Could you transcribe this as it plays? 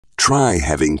Try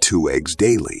having 2 eggs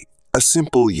daily, a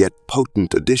simple yet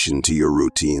potent addition to your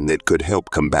routine that could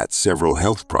help combat several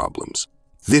health problems.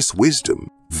 This wisdom,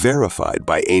 verified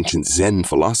by ancient Zen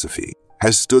philosophy,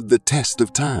 has stood the test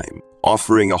of time,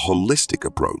 offering a holistic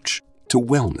approach to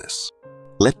wellness.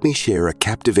 Let me share a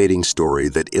captivating story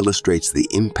that illustrates the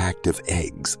impact of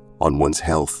eggs on one's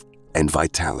health and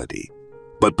vitality.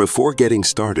 But before getting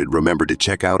started, remember to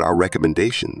check out our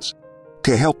recommendations.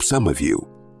 To help some of you,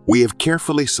 we have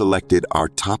carefully selected our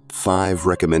top 5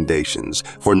 recommendations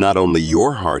for not only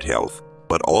your heart health,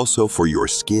 but also for your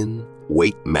skin,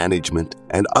 weight management,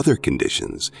 and other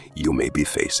conditions you may be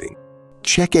facing.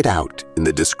 Check it out in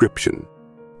the description.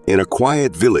 In a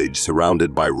quiet village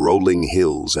surrounded by rolling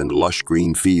hills and lush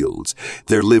green fields,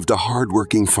 there lived a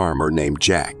hardworking farmer named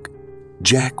Jack.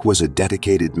 Jack was a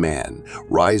dedicated man,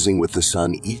 rising with the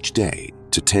sun each day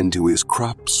to tend to his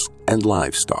crops and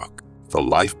livestock, the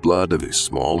lifeblood of his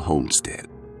small homestead.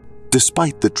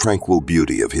 Despite the tranquil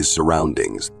beauty of his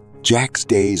surroundings, Jack's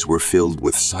days were filled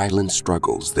with silent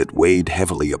struggles that weighed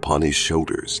heavily upon his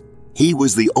shoulders. He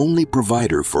was the only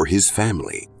provider for his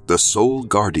family, the sole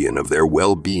guardian of their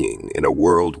well-being in a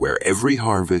world where every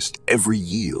harvest, every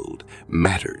yield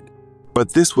mattered.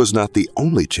 But this was not the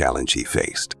only challenge he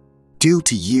faced. Due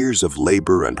to years of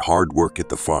labor and hard work at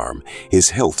the farm,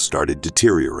 his health started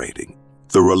deteriorating.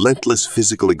 The relentless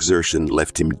physical exertion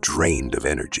left him drained of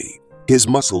energy. His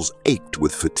muscles ached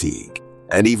with fatigue,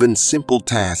 and even simple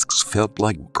tasks felt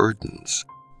like burdens.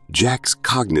 Jack's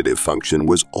cognitive function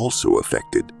was also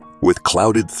affected, with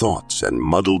clouded thoughts and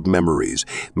muddled memories,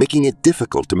 making it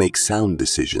difficult to make sound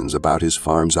decisions about his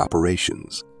farm's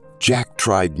operations. Jack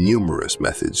tried numerous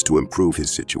methods to improve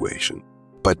his situation,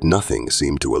 but nothing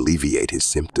seemed to alleviate his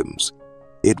symptoms.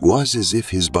 It was as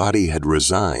if his body had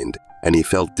resigned, and he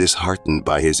felt disheartened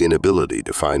by his inability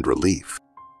to find relief.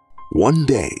 One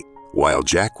day, while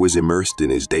Jack was immersed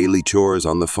in his daily chores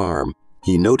on the farm,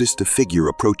 he noticed a figure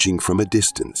approaching from a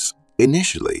distance.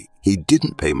 Initially, he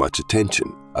didn't pay much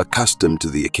attention, accustomed to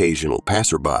the occasional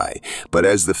passerby, but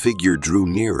as the figure drew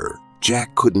nearer,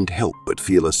 Jack couldn't help but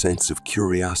feel a sense of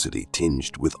curiosity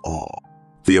tinged with awe.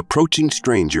 The approaching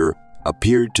stranger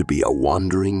appeared to be a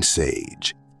wandering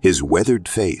sage, his weathered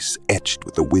face etched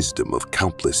with the wisdom of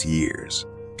countless years.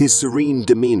 His serene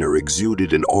demeanor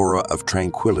exuded an aura of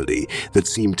tranquility that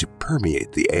seemed to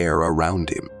permeate the air around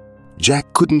him.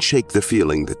 Jack couldn't shake the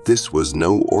feeling that this was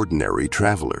no ordinary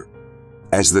traveler.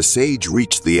 As the sage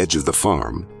reached the edge of the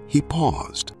farm, he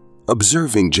paused,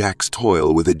 observing Jack's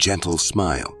toil with a gentle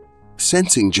smile.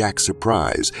 Sensing Jack's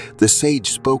surprise, the sage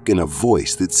spoke in a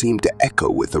voice that seemed to echo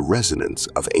with the resonance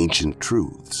of ancient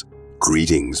truths.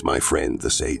 "Greetings, my friend," the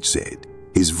sage said,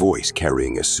 his voice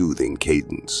carrying a soothing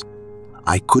cadence.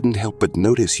 "I couldn't help but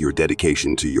notice your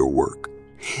dedication to your work.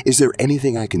 Is there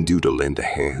anything I can do to lend a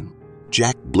hand?"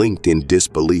 Jack blinked in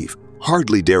disbelief,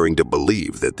 hardly daring to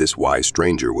believe that this wise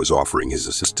stranger was offering his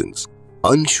assistance.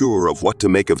 Unsure of what to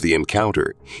make of the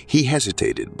encounter, he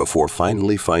hesitated before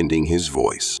finally finding his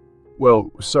voice.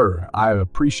 "Well, sir, I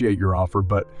appreciate your offer,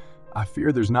 but I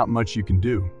fear there's not much you can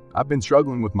do. I've been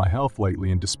struggling with my health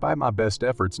lately, and despite my best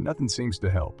efforts, nothing seems to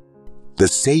help." The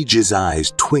sage's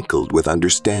eyes twinkled with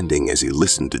understanding as he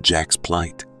listened to Jack's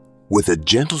plight. With a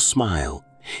gentle smile,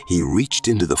 he reached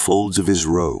into the folds of his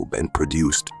robe and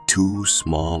produced 2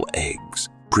 small eggs,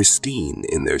 pristine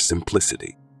in their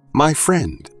simplicity. "My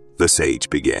friend," the sage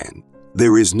began,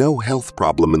 "there is no health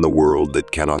problem in the world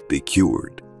that cannot be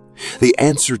cured. The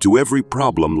answer to every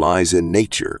problem lies in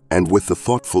nature, and with the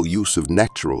thoughtful use of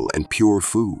natural and pure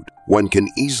food, one can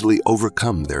easily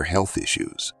overcome their health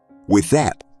issues." With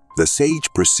that, the sage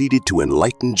proceeded to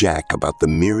enlighten Jack about the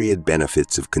myriad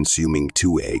benefits of consuming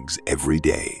 2 eggs every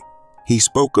day. He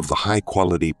spoke of the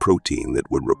high-quality protein that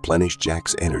would replenish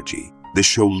Jack's energy, the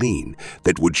choline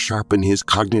that would sharpen his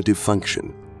cognitive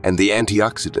function, and the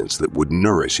antioxidants that would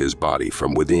nourish his body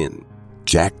from within.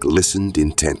 Jack listened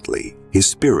intently, his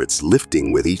spirits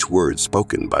lifting with each word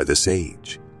spoken by the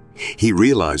sage. He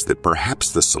realized that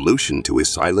perhaps the solution to his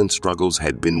silent struggles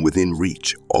had been within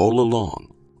reach all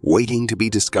along, waiting to be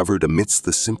discovered amidst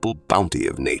the simple bounty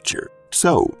of nature.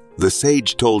 So, the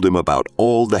sage told him about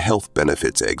all the health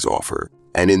benefits eggs offer,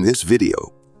 and in this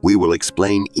video, we will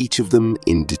explain each of them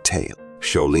in detail.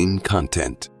 Choline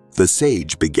content. The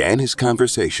sage began his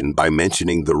conversation by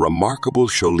mentioning the remarkable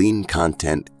choline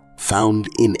content found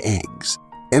in eggs,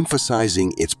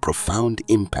 emphasizing its profound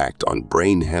impact on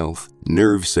brain health,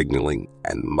 nerve signaling,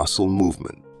 and muscle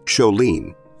movement.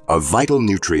 Choline, a vital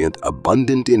nutrient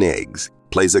abundant in eggs,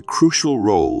 plays a crucial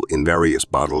role in various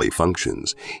bodily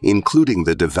functions, including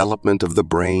the development of the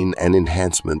brain and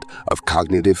enhancement of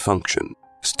cognitive function.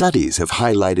 Studies have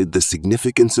highlighted the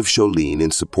significance of choline in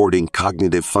supporting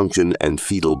cognitive function and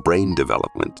fetal brain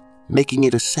development, making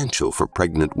it essential for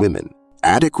pregnant women.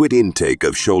 Adequate intake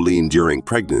of choline during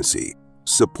pregnancy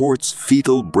supports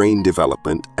fetal brain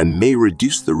development and may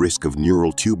reduce the risk of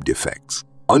neural tube defects,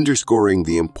 underscoring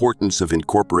the importance of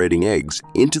incorporating eggs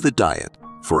into the diet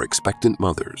for expectant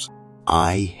mothers.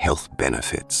 Eye health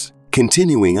benefits.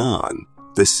 Continuing on,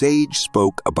 the sage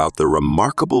spoke about the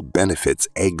remarkable benefits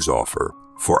eggs offer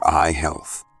for eye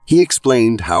health. He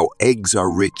explained how eggs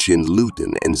are rich in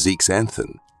lutein and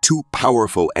zeaxanthin, two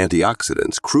powerful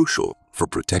antioxidants crucial for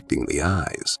protecting the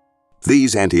eyes.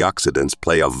 These antioxidants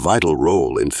play a vital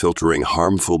role in filtering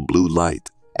harmful blue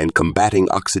light and combating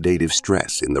oxidative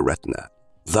stress in the retina,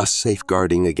 thus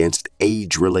safeguarding against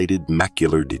age-related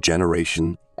macular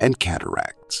degeneration and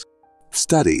cataracts.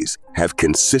 Studies have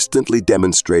consistently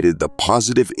demonstrated the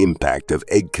positive impact of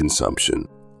egg consumption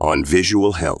on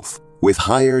visual health, with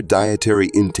higher dietary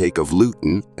intake of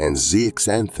lutein and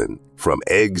zeaxanthin from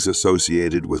eggs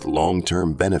associated with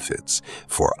long-term benefits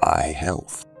for eye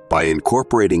health. By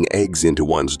incorporating eggs into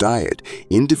one's diet,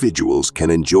 individuals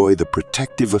can enjoy the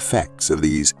protective effects of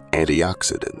these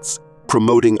antioxidants,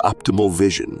 promoting optimal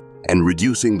vision and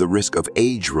reducing the risk of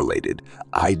age-related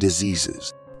eye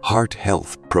diseases. Heart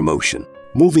health promotion.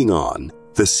 Moving on,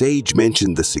 the sage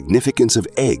mentioned the significance of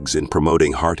eggs in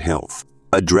promoting heart health,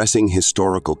 addressing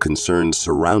historical concerns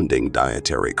surrounding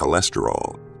dietary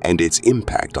cholesterol and its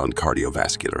impact on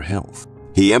cardiovascular health.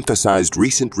 He emphasized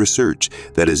recent research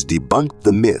that has debunked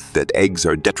the myth that eggs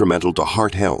are detrimental to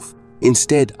heart health,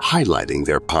 instead highlighting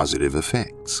their positive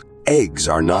effects. Eggs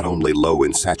are not only low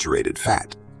in saturated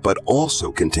fat, but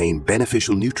also contain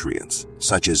beneficial nutrients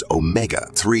such as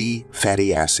omega-3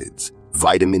 fatty acids,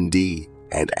 vitamin D,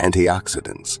 and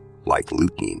antioxidants like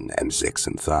lutein and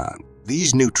zeaxanthin.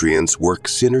 These nutrients work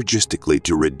synergistically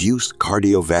to reduce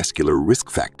cardiovascular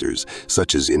risk factors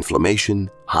such as inflammation,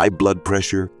 high blood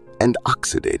pressure, and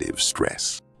oxidative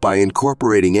stress. By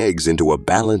incorporating eggs into a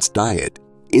balanced diet,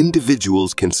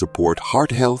 individuals can support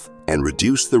heart health and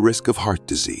reduce the risk of heart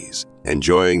disease,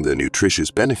 enjoying the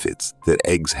nutritious benefits that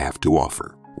eggs have to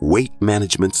offer. Weight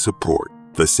management support.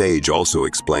 The sage also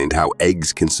explained how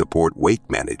eggs can support weight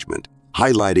management,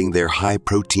 highlighting their high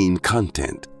protein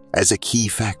content as a key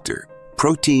factor.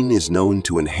 Protein is known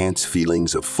to enhance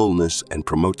feelings of fullness and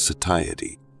promote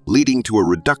satiety, leading to a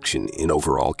reduction in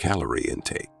overall calorie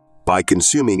intake. By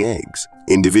consuming eggs,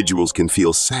 individuals can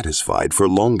feel satisfied for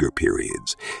longer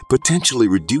periods, potentially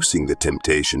reducing the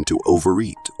temptation to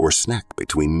overeat or snack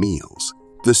between meals.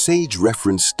 The sage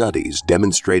referenced studies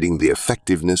demonstrating the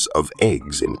effectiveness of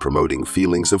eggs in promoting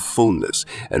feelings of fullness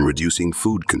and reducing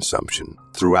food consumption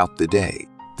throughout the day.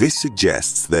 This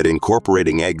suggests that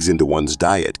incorporating eggs into one's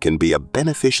diet can be a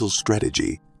beneficial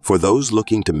strategy for those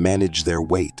looking to manage their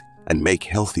weight and make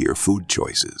healthier food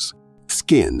choices.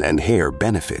 Skin and hair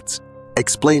benefits.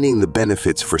 Explaining the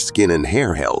benefits for skin and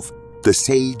hair health, the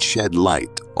sage shed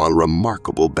light on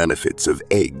remarkable benefits of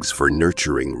eggs for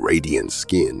nurturing radiant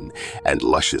skin and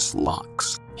luscious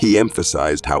locks. He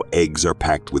emphasized how eggs are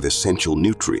packed with essential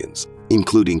nutrients,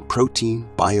 including protein,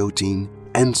 biotin,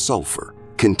 and sulfur,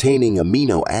 containing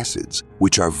amino acids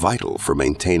which are vital for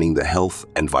maintaining the health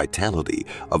and vitality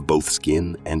of both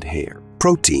skin and hair.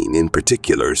 Protein in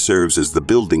particular serves as the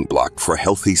building block for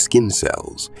healthy skin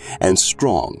cells and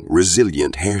strong,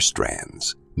 resilient hair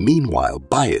strands. Meanwhile,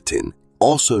 biotin,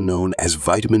 also known as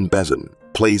vitamin B,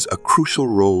 plays a crucial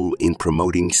role in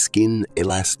promoting skin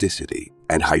elasticity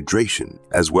and hydration,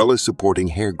 as well as supporting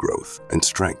hair growth and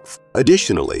strength.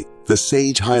 Additionally, the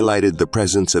sage highlighted the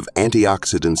presence of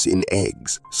antioxidants in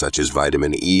eggs, such as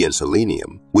vitamin E and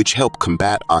selenium, which help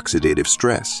combat oxidative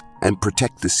stress and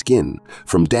protect the skin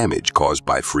from damage caused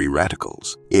by free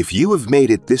radicals. If you have made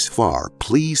it this far,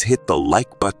 please hit the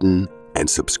like button and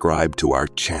subscribe to our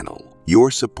channel.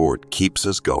 Your support keeps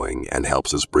us going and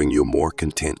helps us bring you more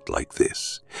content like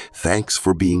this. Thanks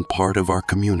for being part of our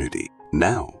community.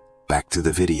 Now, back to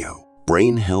the video.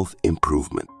 Brain health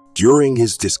improvement. During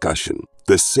his discussion,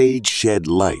 the sage shed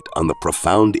light on the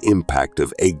profound impact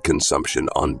of egg consumption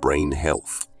on brain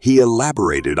health. He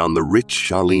elaborated on the rich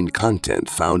choline content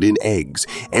found in eggs,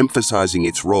 emphasizing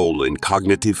its role in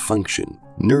cognitive function,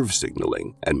 nerve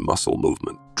signaling, and muscle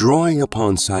movement. Drawing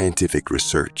upon scientific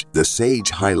research, the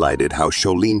sage highlighted how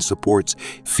choline supports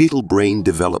fetal brain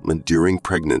development during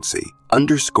pregnancy,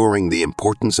 underscoring the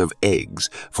importance of eggs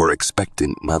for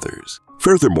expectant mothers.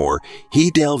 Furthermore,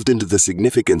 he delved into the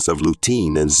significance of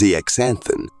lutein and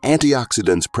zeaxanthin,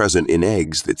 antioxidants present in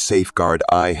eggs that safeguard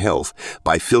eye health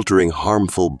by filtering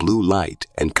harmful blue light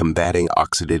and combating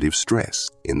oxidative stress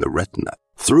in the retina.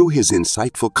 Through his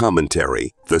insightful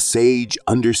commentary, the sage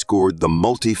underscored the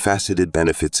multifaceted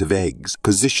benefits of eggs,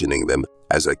 positioning them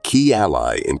as a key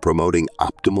ally in promoting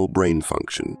optimal brain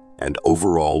function and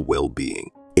overall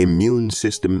well-being. Immune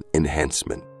system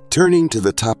enhancement. Turning to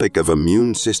the topic of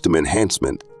immune system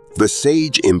enhancement, the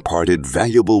sage imparted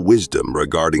valuable wisdom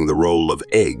regarding the role of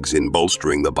eggs in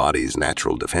bolstering the body's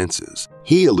natural defenses.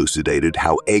 He elucidated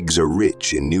how eggs are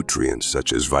rich in nutrients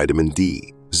such as vitamin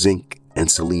D, zinc, and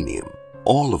selenium,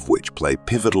 all of which play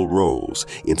pivotal roles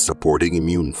in supporting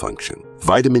immune function.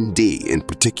 Vitamin D, in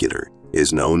particular,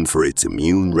 is known for its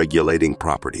immune-regulating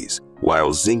properties,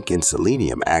 while zinc and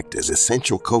selenium act as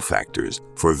essential cofactors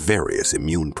for various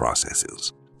immune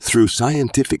processes. Through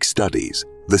scientific studies,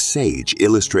 the sage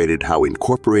illustrated how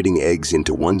incorporating eggs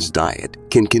into one's diet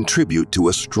can contribute to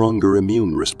a stronger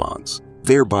immune response,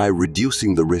 thereby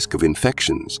reducing the risk of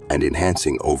infections and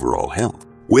enhancing overall health.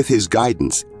 With his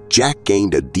guidance, Jack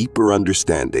gained a deeper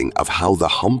understanding of how the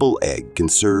humble egg can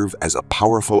serve as a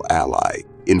powerful ally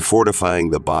in fortifying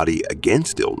the body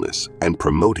against illness and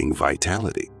promoting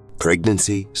vitality.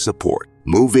 Pregnancy support.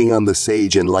 Moving on, the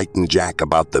sage enlightened Jack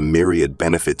about the myriad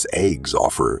benefits eggs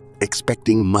offer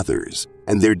expecting mothers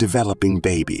and their developing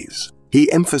babies.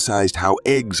 He emphasized how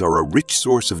eggs are a rich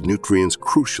source of nutrients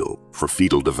crucial for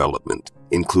fetal development,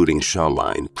 including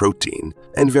choline, protein,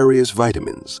 and various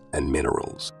vitamins and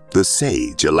minerals. The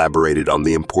sage elaborated on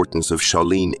the importance of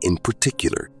choline in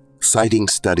particular, citing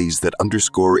studies that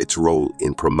underscore its role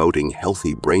in promoting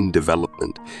healthy brain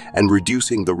development and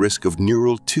reducing the risk of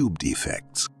neural tube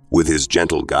defects. With his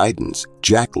gentle guidance,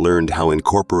 Jack learned how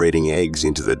incorporating eggs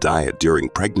into the diet during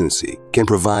pregnancy can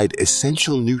provide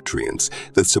essential nutrients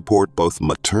that support both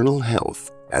maternal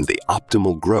health and the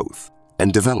optimal growth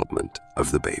and development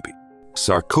of the baby.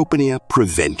 Sarcopenia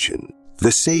prevention.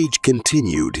 The sage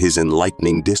continued his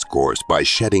enlightening discourse by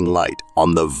shedding light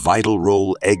on the vital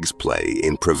role eggs play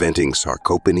in preventing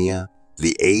sarcopenia,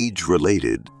 the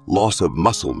age-related loss of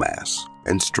muscle mass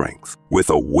and strength. With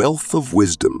a wealth of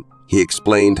wisdom, he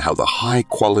explained how the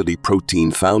high-quality protein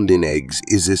found in eggs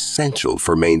is essential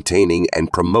for maintaining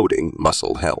and promoting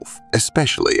muscle health,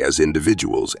 especially as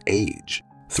individuals age.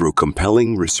 Through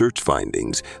compelling research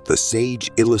findings, the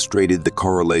sage illustrated the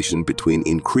correlation between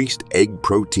increased egg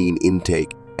protein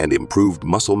intake and improved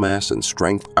muscle mass and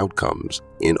strength outcomes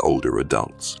in older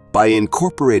adults. By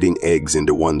incorporating eggs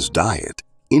into one's diet,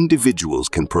 individuals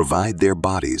can provide their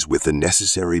bodies with the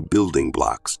necessary building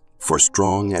blocks for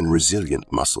strong and resilient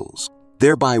muscles,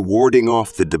 thereby warding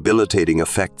off the debilitating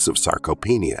effects of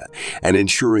sarcopenia and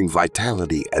ensuring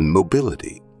vitality and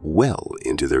mobility well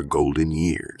into their golden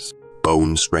years.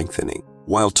 Bone strengthening.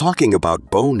 While talking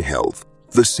about bone health,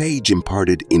 the sage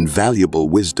imparted invaluable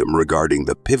wisdom regarding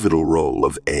the pivotal role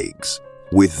of eggs.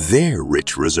 With their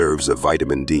rich reserves of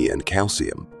vitamin D and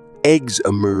calcium, eggs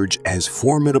emerge as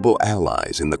formidable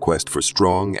allies in the quest for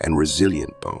strong and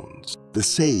resilient bones. The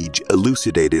sage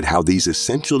elucidated how these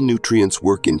essential nutrients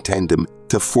work in tandem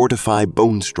to fortify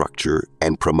bone structure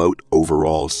and promote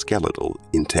overall skeletal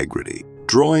integrity.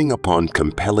 Drawing upon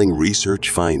compelling research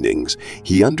findings,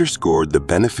 he underscored the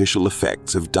beneficial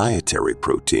effects of dietary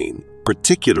protein,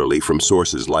 particularly from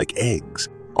sources like eggs,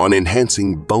 on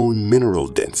enhancing bone mineral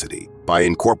density. By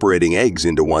incorporating eggs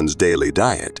into one's daily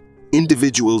diet,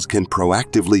 individuals can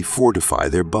proactively fortify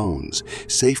their bones,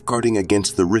 safeguarding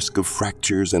against the risk of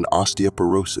fractures and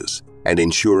osteoporosis, and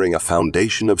ensuring a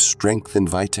foundation of strength and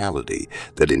vitality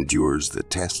that endures the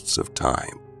tests of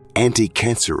time.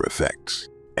 Anti-cancer effects.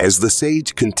 As the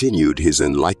sage continued his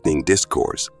enlightening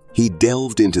discourse, he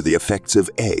delved into the effects of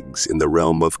eggs in the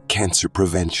realm of cancer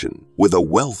prevention. With a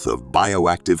wealth of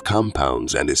bioactive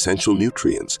compounds and essential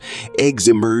nutrients, eggs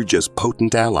emerge as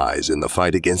potent allies in the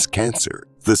fight against cancer.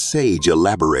 The sage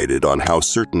elaborated on how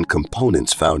certain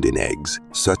components found in eggs,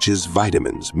 such as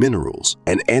vitamins, minerals,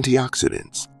 and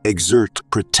antioxidants, exert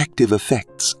protective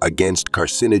effects against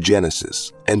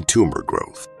carcinogenesis and tumor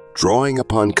growth. Drawing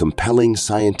upon compelling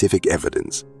scientific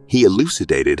evidence, he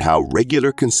elucidated how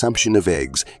regular consumption of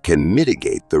eggs can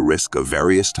mitigate the risk of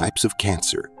various types of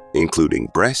cancer, including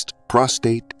breast,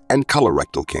 prostate, and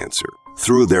colorectal cancer.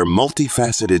 Through their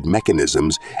multifaceted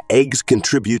mechanisms, eggs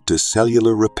contribute to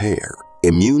cellular repair,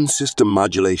 immune system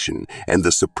modulation, and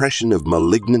the suppression of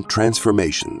malignant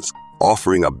transformations,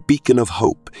 offering a beacon of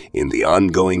hope in the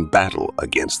ongoing battle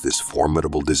against this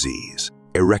formidable disease.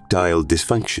 Erectile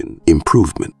dysfunction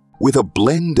improvement. With a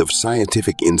blend of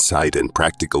scientific insight and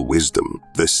practical wisdom,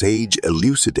 the sage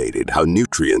elucidated how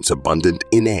nutrients abundant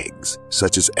in eggs,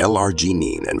 such as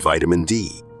L-arginine and vitamin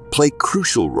D, play play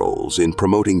crucial roles in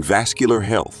promoting vascular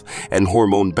health and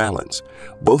hormone balance,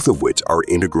 both of which are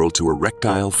integral to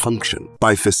erectile function.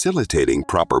 By facilitating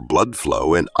proper blood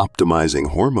flow and optimizing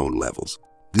hormone levels,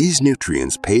 these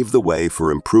nutrients pave the way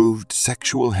for improved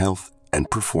sexual health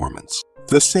and performance.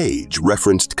 The sage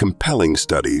referenced compelling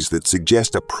studies that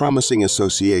suggest a promising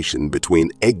association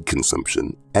between egg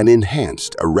consumption and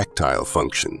enhanced erectile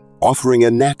function, offering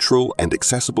a natural and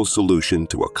accessible solution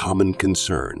to a common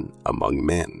concern among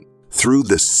men. Through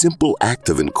the simple act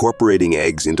of incorporating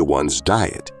eggs into one's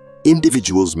diet,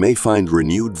 individuals may find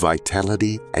renewed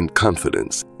vitality and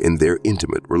confidence in their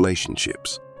intimate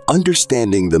relationships.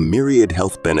 Understanding the myriad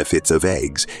health benefits of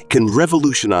eggs can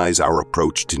revolutionize our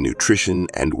approach to nutrition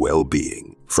and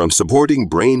well-being. From supporting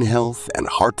brain health and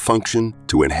heart function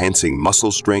to enhancing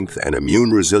muscle strength and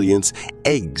immune resilience,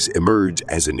 eggs emerge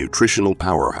as a nutritional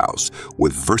powerhouse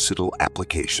with versatile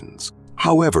applications.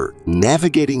 However,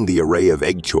 navigating the array of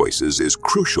egg choices is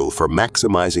crucial for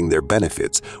maximizing their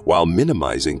benefits while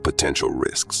minimizing potential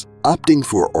risks. Opting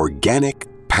for organic,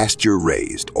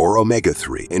 pasture-raised, or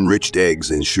omega-3 enriched eggs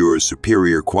ensures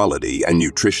superior quality and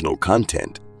nutritional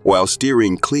content, while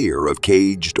steering clear of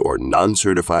caged or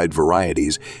non-certified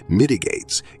varieties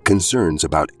mitigates concerns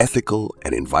about ethical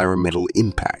and environmental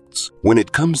impacts. When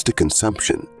it comes to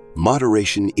consumption,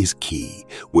 moderation is key,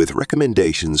 with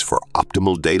recommendations for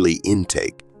optimal daily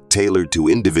intake tailored to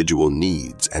individual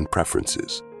needs and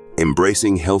preferences.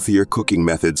 Embracing healthier cooking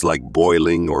methods like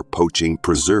boiling or poaching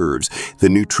preserves the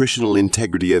nutritional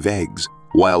integrity of eggs,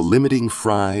 while limiting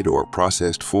fried or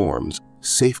processed forms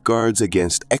safeguards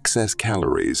against excess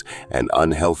calories and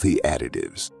unhealthy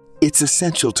additives. It's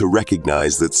essential to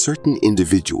recognize that certain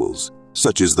individuals,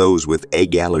 such as those with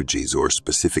egg allergies or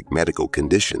specific medical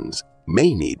conditions,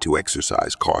 may need to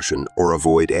exercise caution or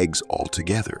avoid eggs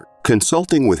altogether.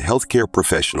 Consulting with healthcare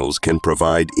professionals can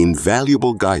provide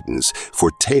invaluable guidance for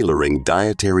tailoring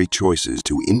dietary choices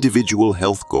to individual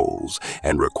health goals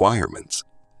and requirements,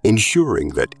 ensuring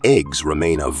that eggs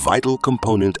remain a vital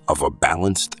component of a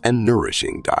balanced and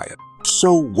nourishing diet.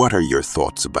 So, what are your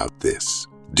thoughts about this?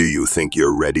 Do you think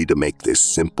you're ready to make this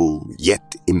simple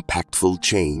yet impactful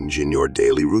change in your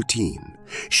daily routine?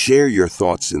 Share your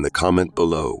thoughts in the comment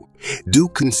below. Do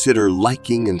consider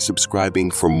liking and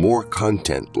subscribing for more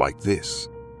content like this.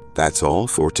 That's all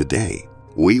for today.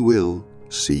 We will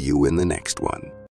see you in the next one.